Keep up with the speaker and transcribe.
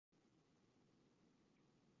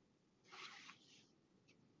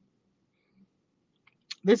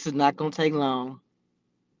This is not going to take long.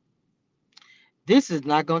 This is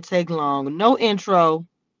not going to take long. No intro.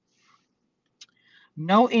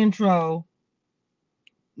 No intro.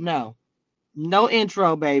 No. No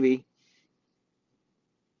intro, baby.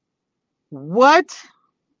 What?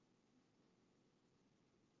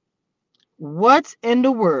 What in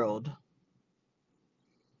the world?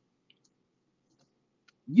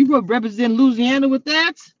 You represent Louisiana with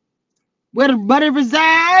that? Where the money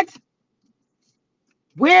resides?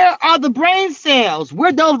 Where are the brain cells?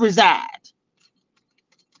 Where those reside?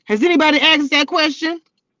 Has anybody asked that question?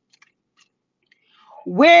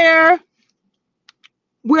 Where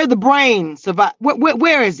the brain survive?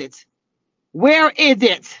 Where is it? Where is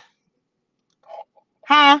it?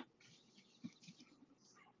 Huh?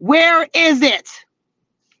 Where is it?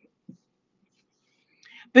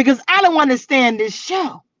 Because I don't understand this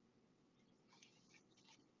show.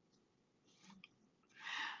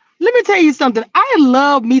 Let me tell you something. I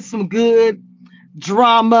love me some good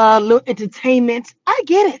drama, little entertainment. I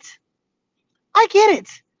get it. I get it.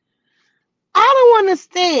 I don't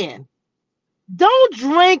understand. Don't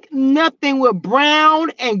drink nothing with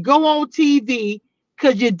Brown and go on TV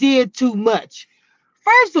because you did too much.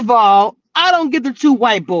 First of all, I don't get the two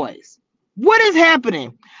white boys. What is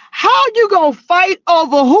happening? How you gonna fight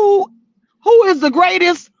over who is the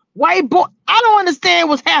greatest white boy? I don't understand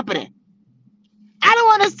what's happening. I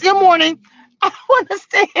don't understand. Morning. I don't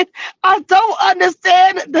understand. I don't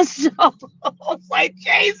understand the show. It's like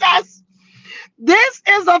Jesus. This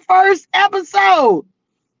is the first episode.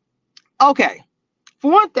 Okay.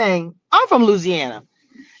 For one thing, I'm from Louisiana.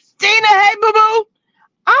 Tina, hey boo boo.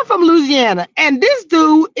 I'm from Louisiana, and this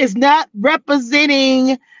dude is not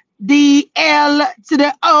representing the L to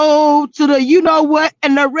the O to the you know what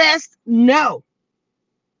and the rest. No.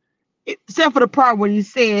 Except for the part when you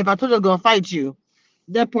said, if I told you I was going to fight you,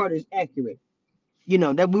 that part is accurate. You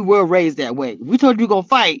know, that we were raised that way. If we told you we're going to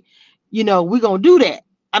fight, you know, we're going to do that.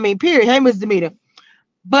 I mean, period. Hey, Miss Demeter.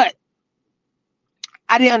 But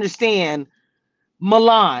I didn't understand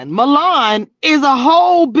Milan. Milan is a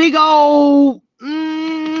whole big old,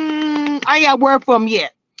 I ain't got word for him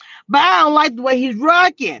yet. But I don't like the way he's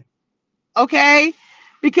rocking. Okay?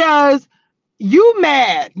 Because you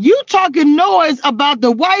mad. You talking noise about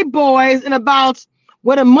the white boys and about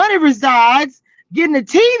where the money resides, getting the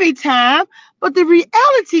TV time. But the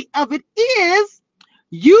reality of it is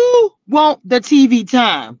you want the TV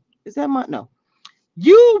time. Is that my no?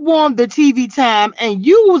 You want the TV time and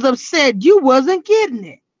you was upset you wasn't getting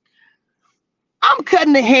it. I'm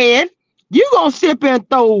cutting the head. You gonna sit there and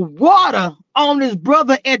throw water on this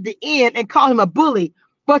brother at the end and call him a bully,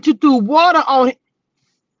 but you threw water on him.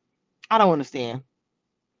 I don't understand.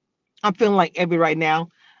 I'm feeling like Abby right now.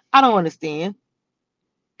 I don't understand.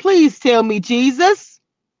 Please tell me, Jesus,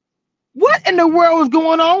 what in the world was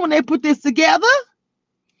going on when they put this together?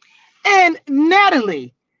 And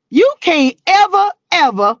Natalie, you can't ever,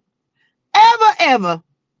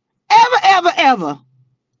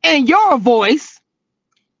 in your voice,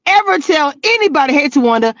 ever tell anybody, hate to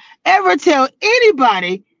wonder, ever tell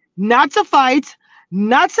anybody not to fight,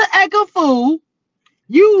 not to act a fool.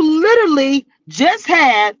 You literally just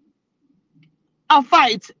had a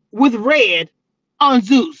fight with Red on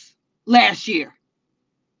Zeus last year.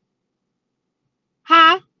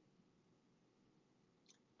 Huh?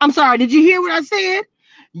 I'm sorry, did you hear what I said?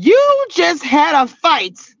 You just had a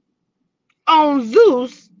fight on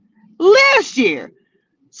Zeus last year.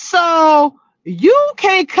 So you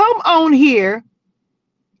can't come on here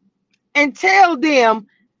and tell them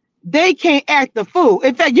they can't act the fool.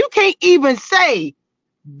 In fact, you can't even say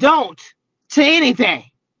don't to anything.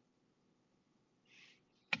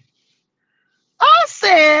 I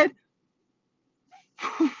said,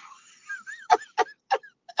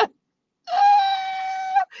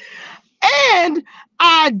 and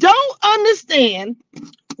I don't understand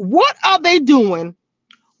what are they doing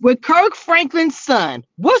with Kirk Franklin's son.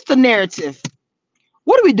 What's the narrative?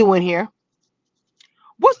 What are we doing here?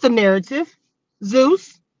 What's the narrative?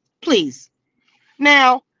 Zeus, please.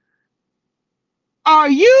 Now, are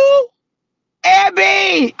you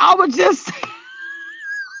Abby? I would just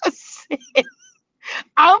say,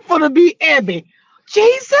 I'm gonna be Abby.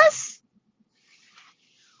 Jesus,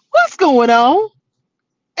 what's going on?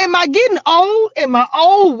 Am I getting old in my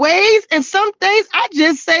old ways? And some things I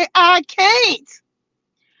just say I can't.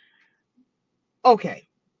 Okay.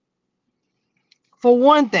 For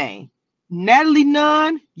one thing, Natalie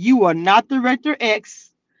Nunn, you are not Director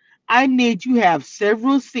X. I need you to have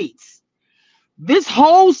several seats. This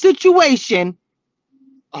whole situation.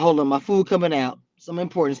 Hold on, my food coming out. Something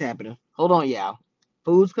important is happening. Hold on, y'all.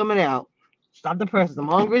 Food's coming out. Stop the presses. I'm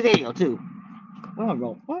hungry as hell, too. Oh,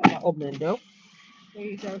 no. Why am I opening the door? There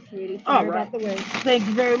you go, sweetie. All Sorry right. about the wait. Thank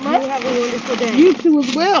you very You much. have a wonderful day. You too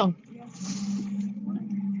as well.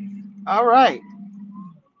 All right.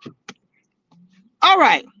 All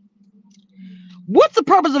right. What's the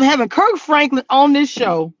purpose of having Kirk Franklin on this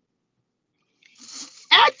show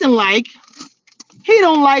acting like he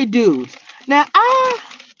don't like dudes? Now,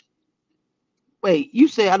 wait, you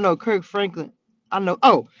said I know Kirk Franklin. I know.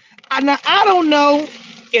 Oh, now I don't know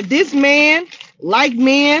if this man like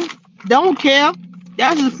men. Don't care.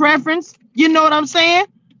 That's his preference. You know what I'm saying?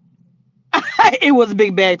 It was a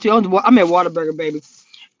big bag too. I'm at Waterburger, baby.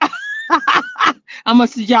 I'm gonna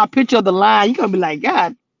see y'all a picture of the line. You're gonna be like,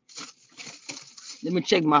 God, let me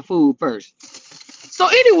check my food first. So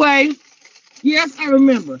anyway, yes, I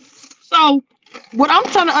remember. So what I'm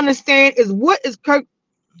trying to understand is what is Kirk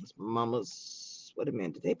Mama's. Wait a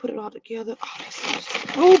minute, did they put it all together? Oh, that's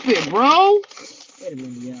so stupid, bro. Wait a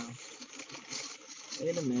minute, y'all.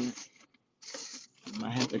 Wait a minute. I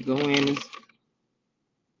might have to go in and.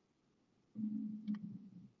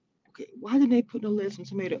 Okay, why did they put no lettuce and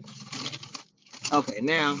tomato? Okay,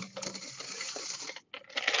 now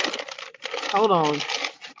hold on.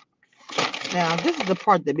 Now this is the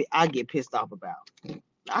part that I get pissed off about.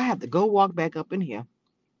 I have to go walk back up in here.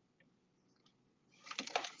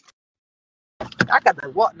 I got to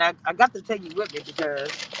walk now. I got to take you with me because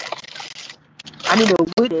I need to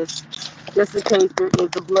witness just in case there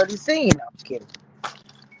is a bloody scene. I'm just kidding.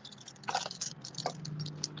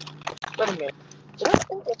 Wait a minute. Did I say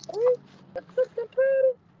the three? The chicken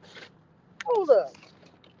patty? Hold up.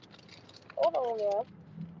 Hold on now.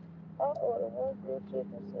 I ordered one grilled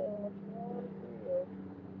chicken sandwich, one grilled.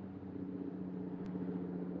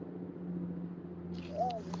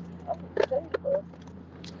 I paid for.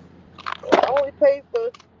 I only paid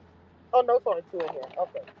for. Oh no, it's only two in here.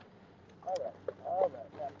 Okay. All right. All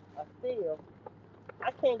right. Now,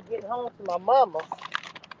 I can't get home to my mama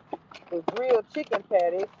with grilled chicken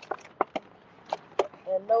patties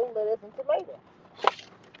and no lettuce and tomato.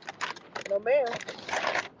 No, ma'am.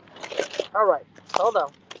 All right. Hold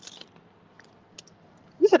on.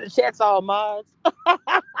 You said the chat's all mine.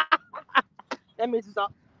 That means it's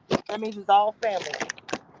all. That means it's all family.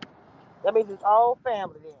 That means it's all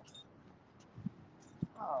family then.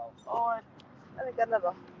 Oh Lord. I think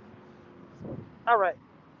another. All right.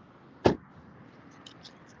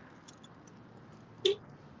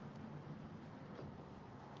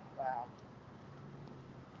 Wow.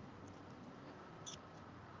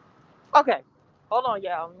 Okay. Hold on,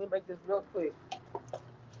 y'all. Let me make this real quick.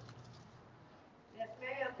 Yes,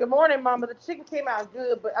 ma'am. Good morning, Mama. The chicken came out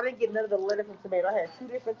good, but I didn't get none of the lettuce and tomato. I had two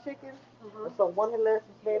different chickens, and so one had lettuce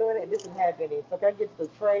and tomato in it, and this didn't have any. So can I get the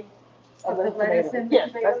tray of The lettuce and lettuce tomato? and the Yes,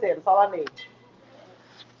 tomato? that's it. That's all I need.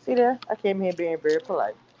 See there? I came here being very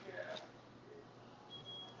polite.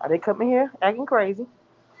 I didn't come in here acting crazy.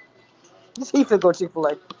 He finna go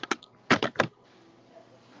Chick-fil-A. 'Cause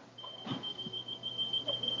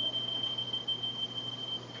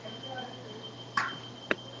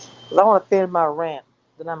I want to finish my rant.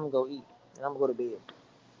 Then I'm gonna go eat, and I'm gonna go to bed.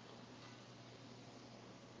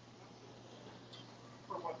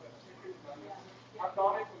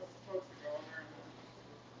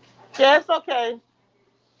 Yeah, it's okay.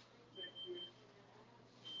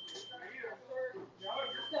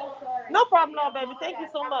 So sorry. No problem, no, baby. Thank you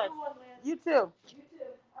so much. You too. You too.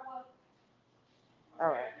 All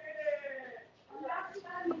right.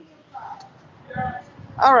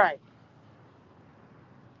 All right.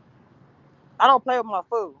 I don't play with my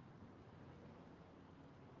food.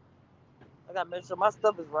 I gotta make sure my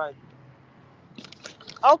stuff is right.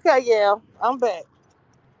 Okay, yeah, I'm back.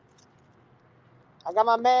 I got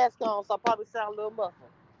my mask on, so I probably sound a little muffled.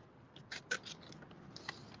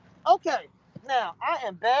 Okay, now I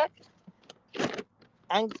am back.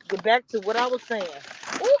 I'm get back to what I was saying.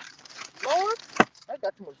 Ooh, Lord, I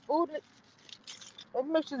got too much food in it. Let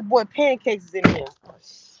me make sure this boy pancakes is in here. Oh,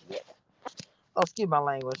 shit. Oh, excuse my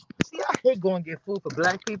language. See, I hate going to get food for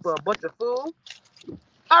black people, a bunch of food.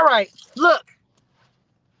 All right, look.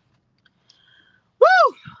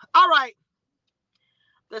 Woo! All right,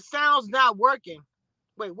 the sound's not working.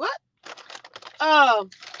 Wait, what?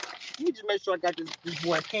 Let me just make sure I got this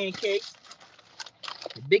boy pancakes.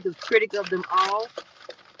 The biggest critic of them all.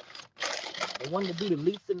 The one to do the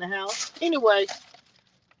least in the house. Anyway,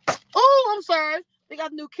 oh, I'm sorry. They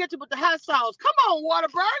got new kitchen with the hot sauce. Come on,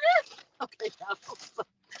 Waterburger. Okay,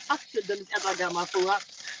 I should have done this after I got my food.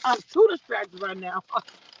 I'm too distracted right now.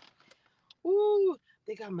 Ooh,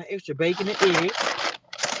 they got my extra bacon and eggs.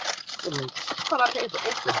 I thought I paid for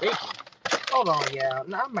extra bacon. Hold on, y'all.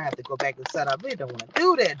 Now I might have to go back inside. I really don't want to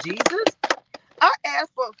do that, Jesus. I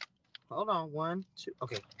asked for. Hold on. One, two.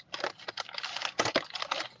 Okay.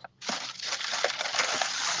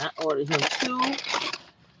 I ordered him 2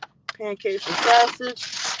 pancakes and sausage.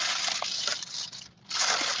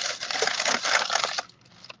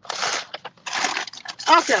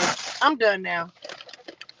 Okay, I'm done now.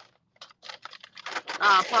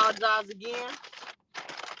 I apologize again.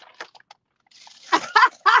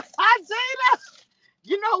 Jada,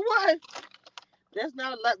 you know what? That's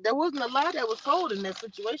not a lot. There wasn't a lot that was told in that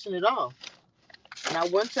situation at all.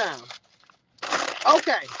 Not one time.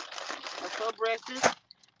 Okay, that's her breakfast.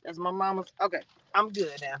 That's my mama's. Okay, I'm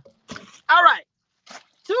good now. All right,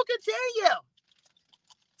 to continue.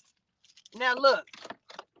 Now look.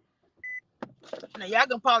 Now y'all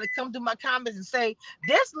can probably come through my comments and say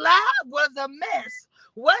this live was a mess.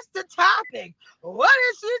 What's the topic? What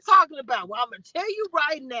is she talking about? Well, I'm gonna tell you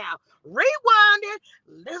right now. Rewind it.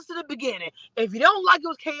 Listen to the beginning. If you don't like it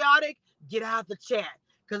was chaotic, get out the chat.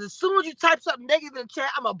 Because as soon as you type something negative in the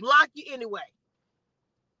chat, I'm gonna block you anyway.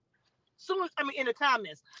 In the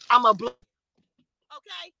comments, I'm gonna block.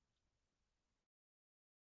 Okay.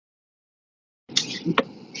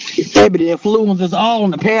 Maybe the influence is all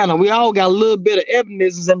on the panel. We all got a little bit of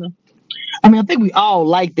evidence in the. I think we all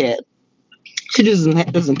like that. She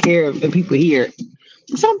doesn't care if people hear it.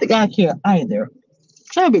 So I don't think I care either.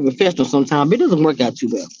 Try to be professional sometimes, but it doesn't work out too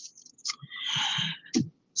well.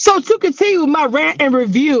 So to continue with my rant and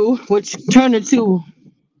review, which turned into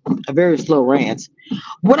a very slow rant,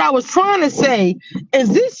 what I was trying to say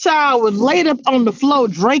is this child was laid up on the floor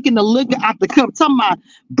drinking the liquor out the cup, talking about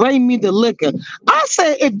bring me the liquor. I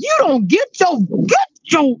said, if you don't get your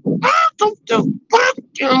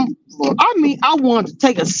I wanted to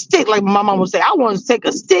take a stick, like my mom would say. I wanted to take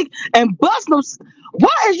a stick and bust no.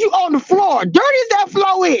 Why is you on the floor? Dirty as that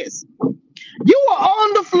floor is. You are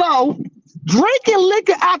on the floor drinking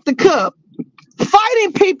liquor out the cup,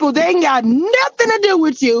 fighting people that ain't got nothing to do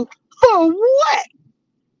with you. For what?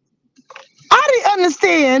 I didn't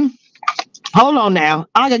understand. Hold on now.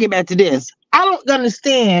 I gotta get back to this. I don't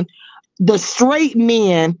understand the straight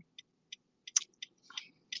men.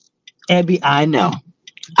 Abby, I know.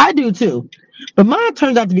 I do too. But mine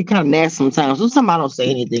turns out to be kind of nasty sometimes. So sometimes I don't say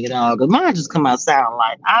anything at all. Because mine just come out sound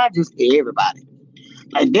like I just get everybody.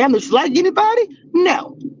 Like, damn, does she like anybody?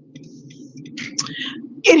 No.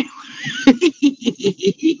 Anyway.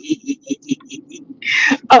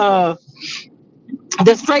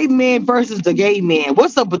 The straight man versus the gay man.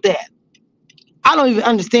 What's up with that? I don't even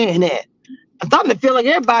understand that. I'm starting to feel like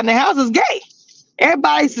everybody in the house is gay.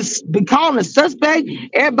 Everybody's been calling a suspect.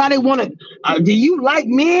 Everybody want to. Do you like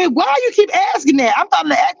men? Why do you keep asking that? I'm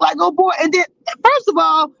starting to act like oh boy. And then first of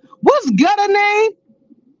all, what's Gutter name?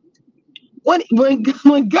 When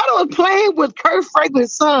Gutter was playing with Kurt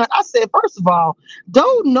Franklin's son, I said first of all,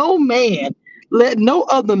 don't no man let no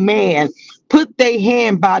other man put their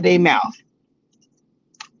hand by their mouth.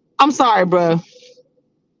 I'm sorry, bro.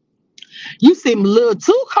 You seem a little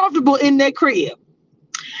too comfortable in that crib.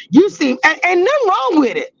 You seem, and nothing wrong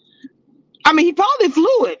with it. I mean, he probably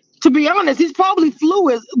fluid. To be honest, he's probably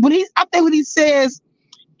fluid. I think when he says,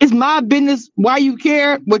 "It's my business why you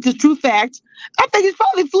care," which is true fact, I think he's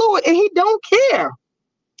probably fluid and he don't care.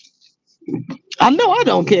 I know I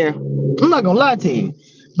don't care. I'm not gonna lie to you.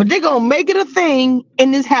 But they're gonna make it a thing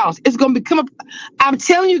in this house. It's gonna become a. I'm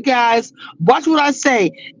telling you guys, watch what I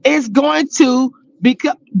say. It's going to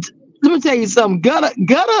become. Let me tell you something. Gutter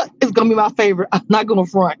is gonna be my favorite. I'm not gonna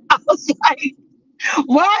front. I was like,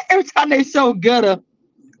 why every time they show Gutter,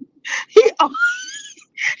 he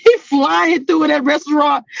he flying through that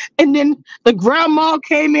restaurant, and then the grandma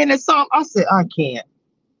came in and saw him. I said, I can't.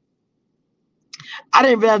 I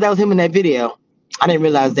didn't realize that was him in that video. I didn't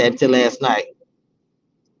realize that until last night.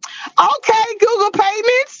 Okay, Google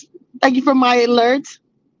payments. Thank you for my alert.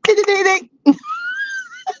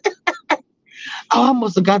 Oh, I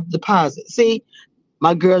almost got the deposit. See,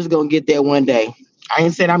 my girl's gonna get there one day. I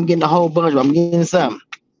ain't said I'm getting a whole bunch, but I'm getting something.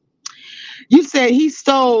 You said he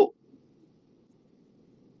stole.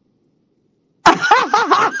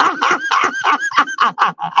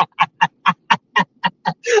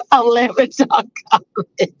 I'm laughing at y'all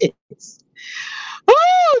comments.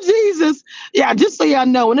 Oh, Jesus. Yeah, just so y'all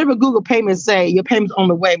know, whenever Google payments say your payment's on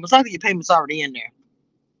the way, most likely your payment's already in there.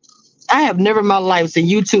 I have never in my life seen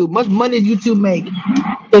YouTube. Much money YouTube make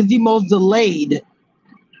is the most delayed.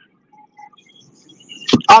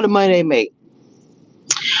 All the money they make.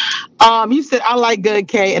 You said I like Good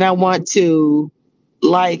K and I want to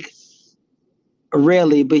like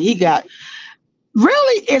really, but he got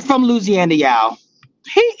really is from Louisiana, y'all.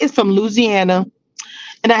 He is from Louisiana.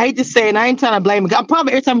 And I hate to say it, and I ain't trying to blame him. I'm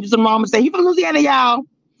probably every time I do something wrong, I'm gonna say he from Louisiana, y'all.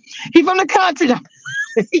 He from the country.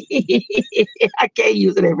 I can't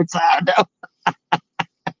use it every time though.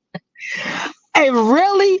 And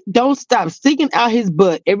really don't stop sticking out his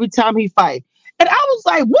butt every time he fight. And I was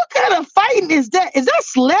like, what kind of fighting is that? Is that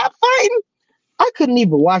slap fighting? I couldn't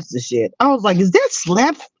even watch the shit. I was like, is that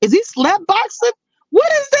slap? Is he slap boxing?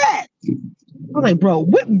 What is that? I was like, bro,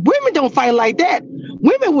 women don't fight like that.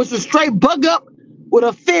 Women was just straight bug up with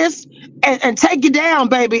a fist and take you down,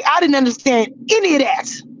 baby. I didn't understand any of that.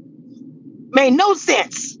 Made no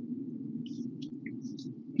sense.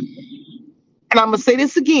 And I'm gonna say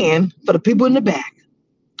this again for the people in the back.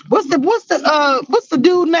 What's the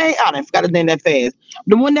dude name? I didn't forgot his name that fast.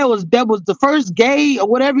 The one that was the first gay or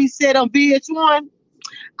whatever he said on VH1. I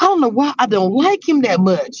don't know why I don't like him that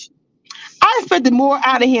much. I expected more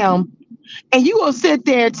out of him. And you gonna sit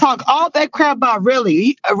there and talk all that crap about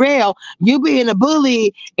really Rail, you being a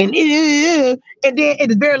bully and then in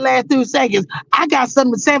the very last 2 seconds, I got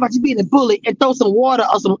something to say about you being a bully and throw some water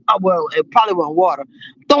or some well, it probably wasn't water,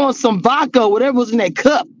 throwing some vodka, whatever was in that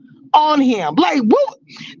cup on him. Like what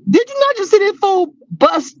did you not just see that fool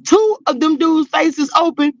bust two of them dudes' faces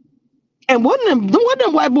open? And one of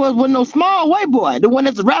them white boys wasn't no small white boy, the one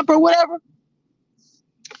that's a rapper or whatever.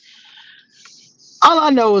 All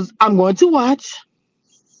I know is I'm going to watch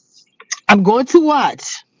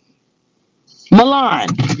Milan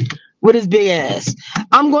with his big ass.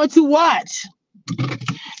 I'm going to watch.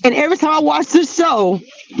 And every time I watch this show,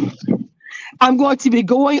 I'm going to be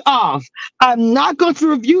going off. I'm not going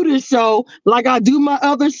to review this show like I do my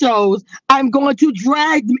other shows. I'm going to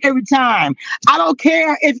drag them every time. I don't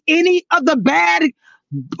care if any of the bad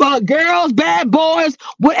girls, bad boys,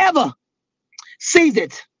 whatever, sees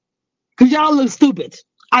it. Because y'all look stupid.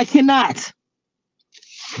 I cannot.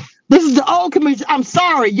 This is the old commission. I'm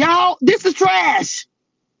sorry, y'all. This is trash.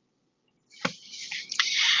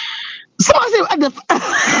 Somebody said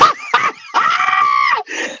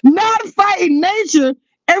not fighting nature.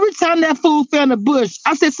 Every time that fool fell in the bush,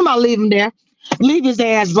 I said, somebody leave him there. Leave his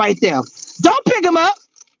ass right there. Don't pick him up.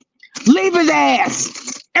 Leave his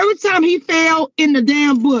ass. Every time he fell in the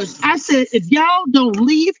damn bush, I said, if y'all don't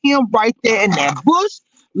leave him right there in that bush,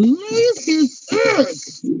 leave his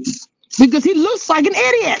ass. Because he looks like an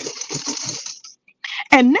idiot.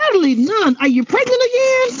 And Natalie Nunn, are you pregnant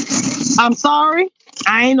again? I'm sorry.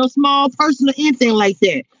 I ain't no small person or anything like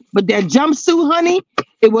that. But that jumpsuit, honey,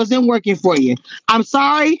 it wasn't working for you. I'm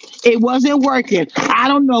sorry, it wasn't working. I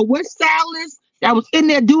don't know what stylist that was in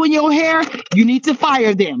there doing your hair. You need to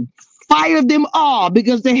fire them. Fire them all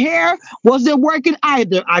because the hair wasn't working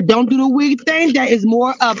either. I don't do the wig thing. That is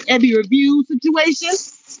more of every review situation.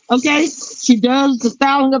 Okay, she does the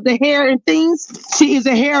styling of the hair and things. She is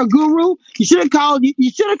a hair guru. You should have called.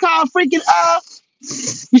 You should have called freaking.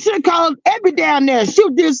 You should have called Abby down there. She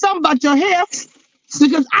did something about your hair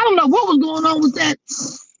because I don't know what was going on with that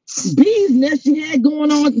bee's nest you had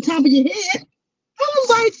going on at the top of your head. I was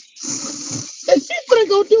like, is she gonna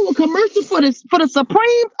go do a commercial for the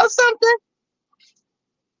Supreme or something?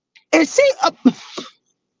 Is she up?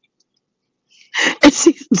 Is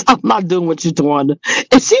she? I'm not doing what you're doing.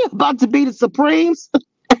 Is she about to be the Supremes?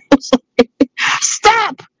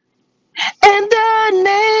 Stop! In the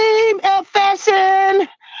name of fashion,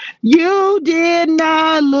 you did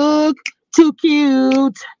not look too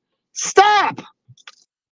cute. Stop!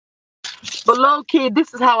 But low key,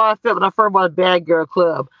 this is how I felt when I first bought a Bad Girl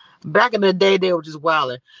Club. Back in the day, they were just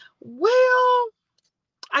wilding. Well,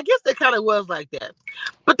 I guess they kind of was like that.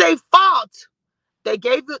 But they fought. They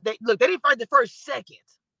gave it. They look. They didn't fight the first second.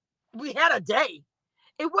 We had a day.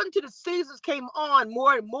 It wasn't until the seasons came on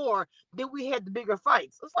more and more that we had the bigger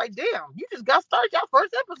fights. It's like, damn, you just got started your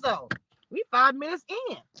first episode. We 5 minutes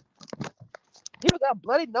in. People got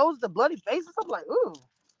bloody noses and bloody faces. I'm like, ooh,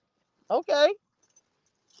 okay.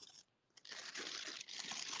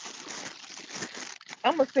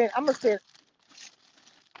 I'm gonna say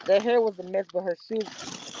the hair was a mess, but her shoes.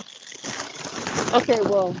 Okay,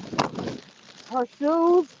 well, her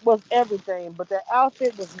shoes was everything, but the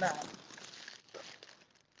outfit was not.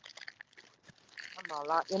 I'm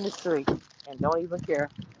out in the street and don't even care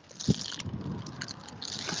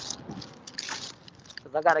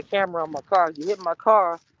because I got a camera on my car. You hit my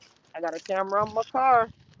car, I got a camera on my car.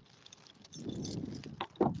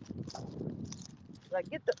 Like,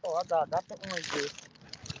 get the. Oh, I got the orange juice.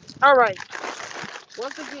 All right.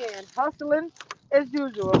 Once again, hustling as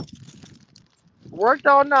usual. Worked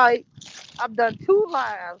all night. I've done 2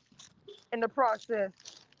 lives in the process.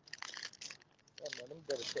 Yeah, man, let me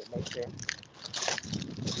better sit make sure.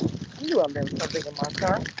 You knew I left something in my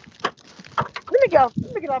car. Let me get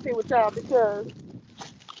off here with y'all because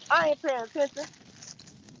I ain't paying attention.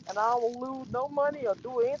 And I don't lose no money or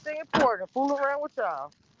do anything important. Fool around with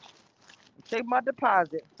y'all. Take my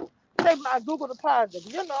deposit. Take my Google deposit.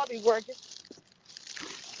 You know I'll be working.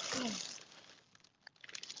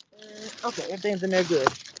 Okay, everything's in there good.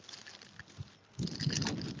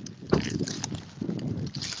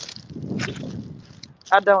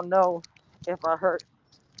 I don't know if I hurt.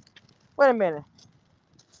 Wait a minute.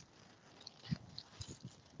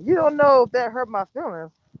 You don't know if that hurt my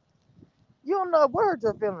feelings. You don't know what hurt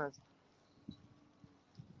your feelings.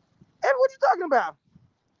 And what you talking about?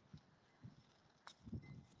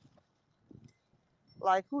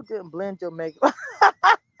 Like who didn't blend your makeup?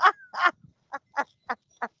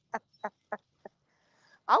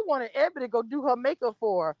 I wanted Ebony to go do her makeup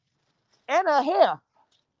for her and her hair.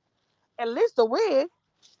 At least a wig.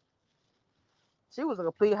 She was a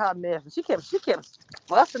complete hot mess. She kept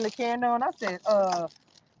busting the can on. I said,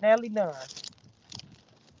 Natalie Nunn.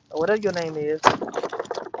 Or whatever your name is.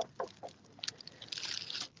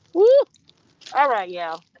 Woo! All right,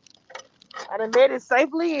 y'all. I done made it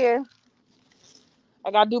safely in.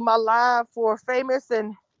 I gotta do my live for famous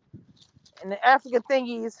and the African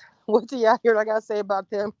thingies. What do y'all hear what I gotta say about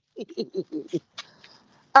them?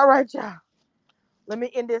 All right, y'all. Let me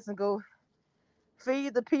end this and go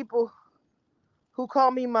feed the people who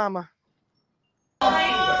call me mama.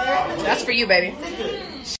 That's for you, baby.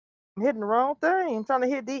 I'm hitting the wrong thing. I'm trying to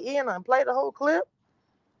hit the end and play the whole clip.